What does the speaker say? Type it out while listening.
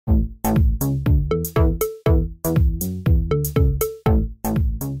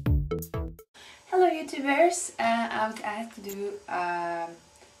I was asked to do a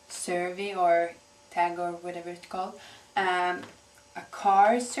survey or tag or whatever it's called, a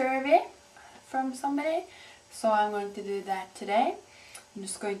car survey from somebody. So I'm going to do that today. I'm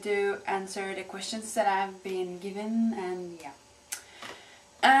just going to answer the questions that I've been given, and yeah.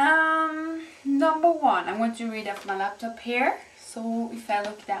 Number one, I'm going to read off my laptop here. So if I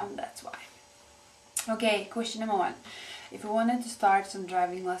look down, that's why. Okay, question number one. If you wanted to start some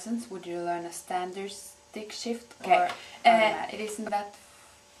driving lessons, would you learn a standard stick shift? Okay, it isn't that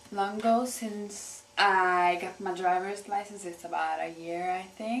long ago since I got my driver's license. It's about a year, I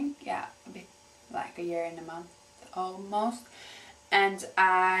think. Yeah, a bit like a year and a month almost. And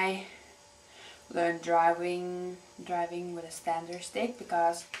I learned driving with a standard stick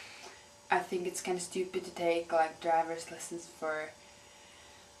because I think it's kind of stupid to take like driver's lessons for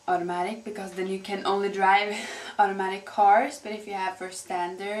automatic, because then you can only drive automatic cars. But if you have for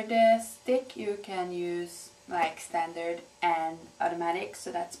standard stick, you can use like standard and automatic,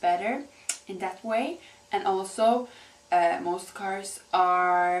 so that's better in that way. And also most cars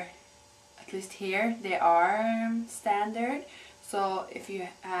are, at least here, they are standard. So if you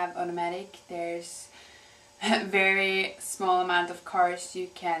have automatic, there's a very small amount of cars you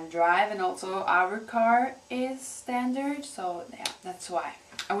can drive, and also our car is standard, so yeah, that's why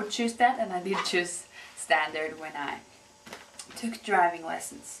I would choose that, and I did choose standard when I took driving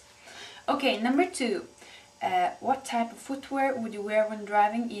lessons. Okay, number two. What type of footwear would you wear when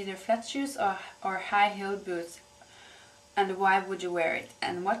driving, either flat shoes or high-heeled boots? And why would you wear it?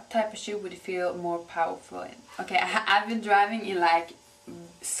 And what type of shoe would you feel more powerful in? Okay, I've been driving in like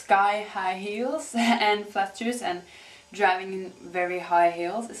sky-high heels and flat shoes, and driving in very high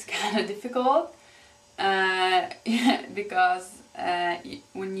heels is kind of difficult because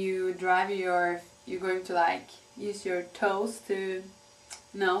when you drive, you're going to like use your toes to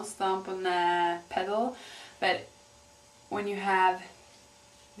stomp on the pedal, but when you have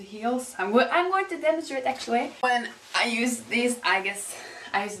the heels, I'm going to demonstrate actually. When I use these, I guess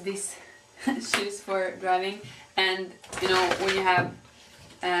I use these shoes for driving, and you know, when you have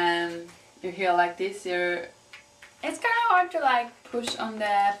your heel like this, it's kind of hard to like push on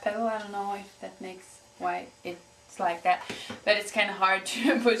the pedal. I don't know if that makes why it's like that, but it's kind of hard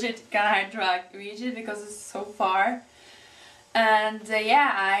to push it, kind of hard to like reach it because it's so far. And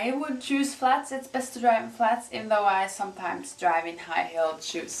yeah, I would choose flats. It's best to drive in flats, even though I sometimes drive in high-heeled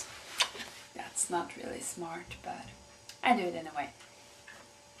shoes. That's not really smart, but I do it anyway.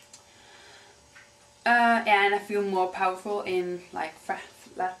 And I feel more powerful in like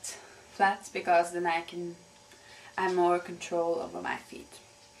flats, because then I have more control over my feet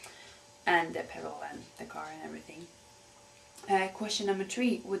and the pedal and the car and everything. Question number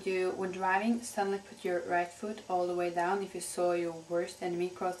three. Would you, when driving, suddenly put your right foot all the way down if you saw your worst enemy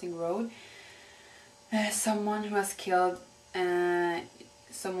crossing road? Someone who has killed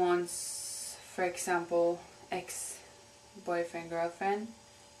someone's, for example, ex-boyfriend, girlfriend,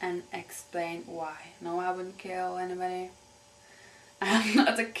 and explain why. No, I wouldn't kill anybody. I'm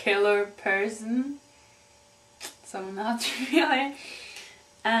not a killer person, so not really.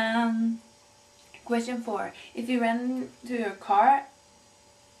 Question 4. If you ran to your car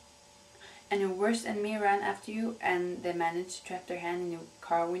and your worst enemy ran after you and they managed to trap their hand in your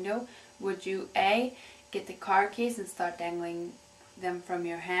car window, would you A. get the car keys and start dangling them from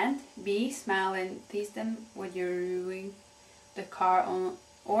your hand, B. smile and tease them when you're ruining the car on,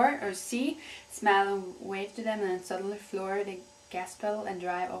 or C. smile and wave to them and then suddenly floor the gas pedal and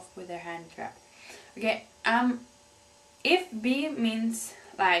drive off with their hand trapped? Okay, if B means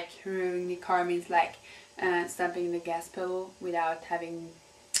like ruining the car, means like stamping the gas pedal without having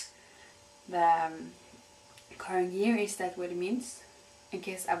the car in gear, is that what it means? I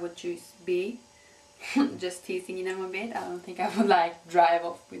guess I would choose B. Just teasing them a bit. I don't think I would like drive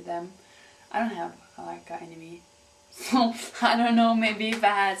off with them. I don't have like an enemy, so I don't know, maybe if I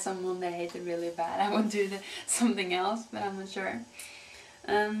had someone that I hated really bad, I would do something else, but I'm not sure.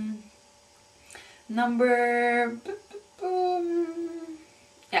 Number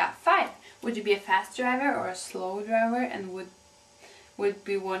 5. Would you be a fast driver or a slow driver, and would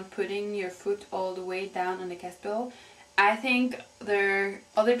be one putting your foot all the way down on the gas pedal? I think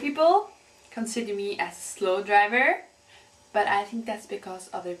other people consider me as a slow driver, but I think that's because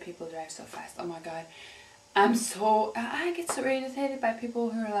other people drive so fast. Oh my god, I get so irritated by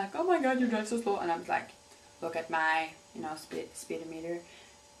people who are like, oh my god, you drive so slow, and I'm like, look at my speedometer,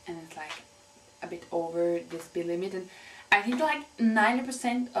 and it's like a bit over the speed limit, and I think like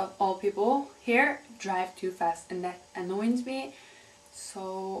 90% of all people here drive too fast, and that annoys me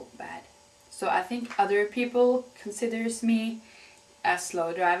so bad. So I think other people considers me a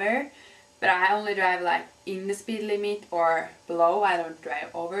slow driver, but I only drive like in the speed limit or below. I don't drive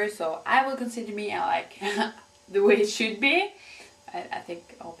over, so I will consider me like the way it should be. I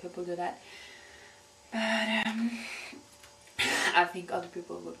think all people do that, but I think other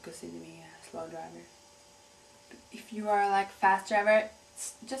people would consider me a slow driver. But if you are like fast driver,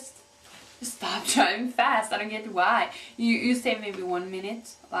 just stop driving fast. I don't get why. You say maybe 1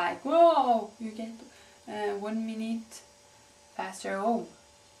 minute, like whoa, you get 1 minute faster home.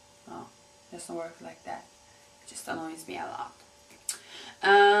 Oh, it doesn't work like that. It just annoys me a lot.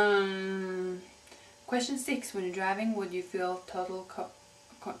 Question 6. When you're driving, would you feel total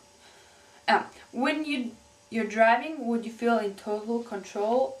when you're driving, would you feel in total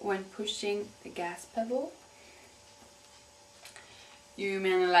control when pushing the gas pedal? You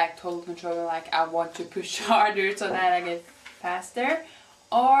mean like total control, like I want to push harder so that I get faster?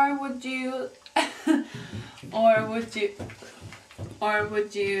 Or would you or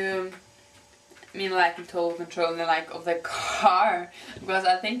would you mean like in total control like of the car? Because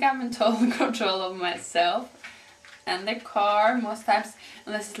I think I'm in total control of myself and the car most times,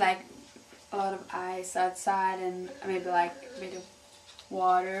 unless it's like a lot of ice outside and maybe like a bit of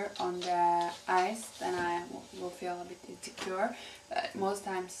water on the ice, then I will feel a bit insecure. But most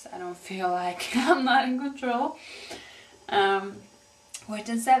times I don't feel like I'm not in control.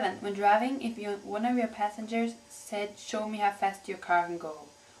 Question 7. When driving, if one of your passengers said, "Show me how fast your car can go,"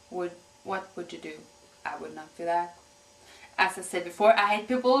 what would you do? I would not do that. As I said before, I hate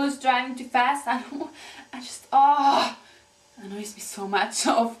people who's driving too fast. Annoys me so much.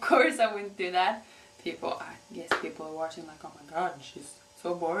 So of course I wouldn't do that. I guess people are watching like, oh my god, she's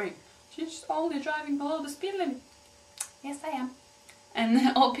so boring. She's only driving below the speed limit. Yes, I am.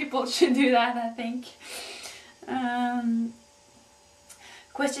 And all people should do that, I think.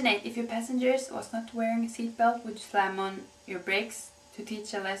 Question 8. If your passengers was not wearing a seatbelt, would you slam on your brakes to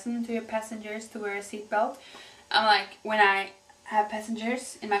teach a lesson to your passengers to wear a seatbelt? I'm like, when I have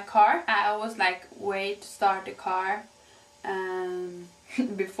passengers in my car, I always like wait to start the car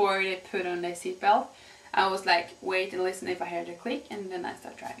before they put on their seatbelt. I always like wait and listen if I hear the click, and then I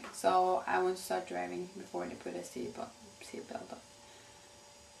start driving. So I won't start driving before they put a seatbelt on.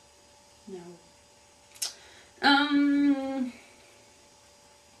 No.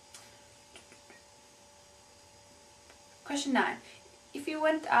 Question 9. If you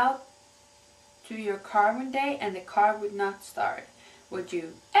went out to your car one day and the car would not start, would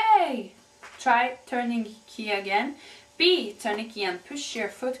you A. try turning the key again, B. turn the key and push your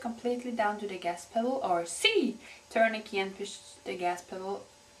foot completely down to the gas pedal, or C. turn the key and push the gas pedal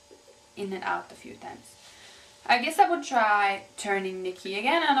in and out a few times? I guess I would try turning the key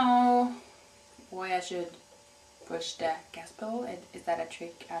again. I know why I should push the gas pedal. Is that a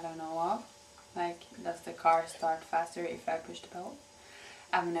trick I don't know of? Like, does the car start faster if I push the pedal?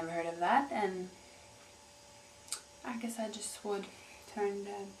 I've never heard of that, and I guess I just would turn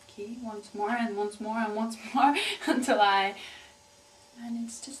the key once more and once more and once more until I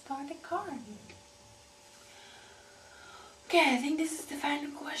manage to start the car. Okay, I think this is the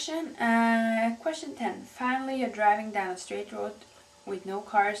final question. Question 10. Finally, you're driving down a straight road with no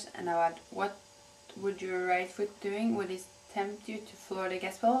cars and what would your right foot doing? Would it tempt you to floor the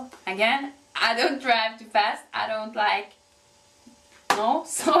gas pedal? Again, I don't drive too fast. I don't like... No,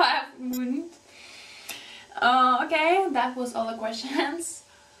 so I wouldn't. Okay, that was all the questions.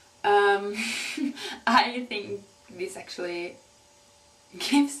 I think this actually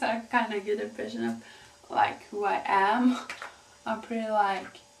gives a kind of good impression of like who I am. I'm pretty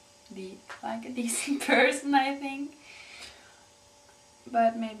like a decent person, I think,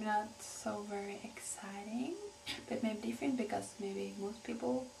 but maybe not so very exciting, but maybe different, because maybe most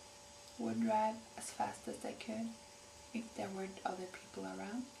people would drive as fast as they could if there weren't other people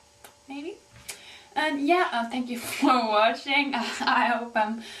around, maybe. And yeah, thank you for watching. I hope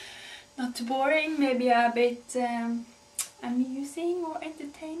I'm not too boring, maybe a bit amusing or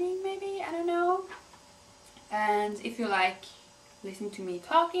entertaining, maybe, I don't know. And if you like listening to me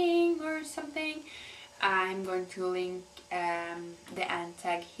talking or something, I'm going to link the ant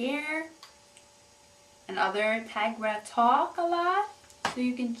tag here, another tag where I talk a lot, so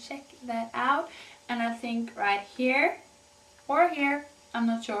you can check that out. And I think right here or here, I'm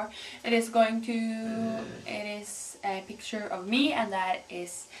not sure, it is a picture of me, and that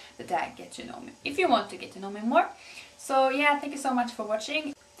is the tag Get to Know Me, if you want to get to know me more. So yeah, thank you so much for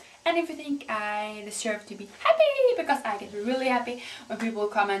watching. And if you think I deserve to be happy, because I get really happy when people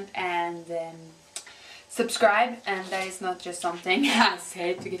comment and subscribe, and that is not just something I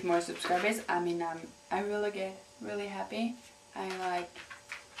say to get more subscribers. I mean, I really get really happy. I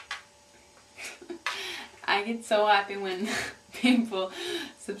get so happy when people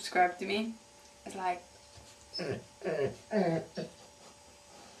subscribe to me. It's like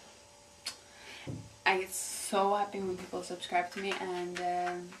I get so happy when people subscribe to me, and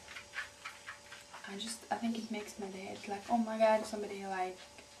I think it makes my day. It's like, oh my god, somebody like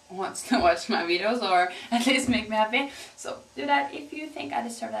wants to watch my videos, or at least make me happy. So do that if you think I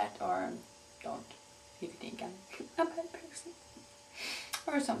deserve that, or don't if you think I'm a bad person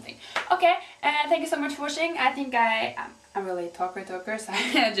or something. Okay, thank you so much for watching. I think I'm really talker, so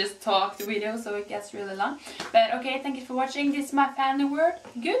I just talk the video so it gets really long. But okay, thank you for watching. This is my family word.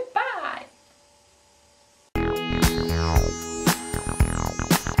 Goodbye.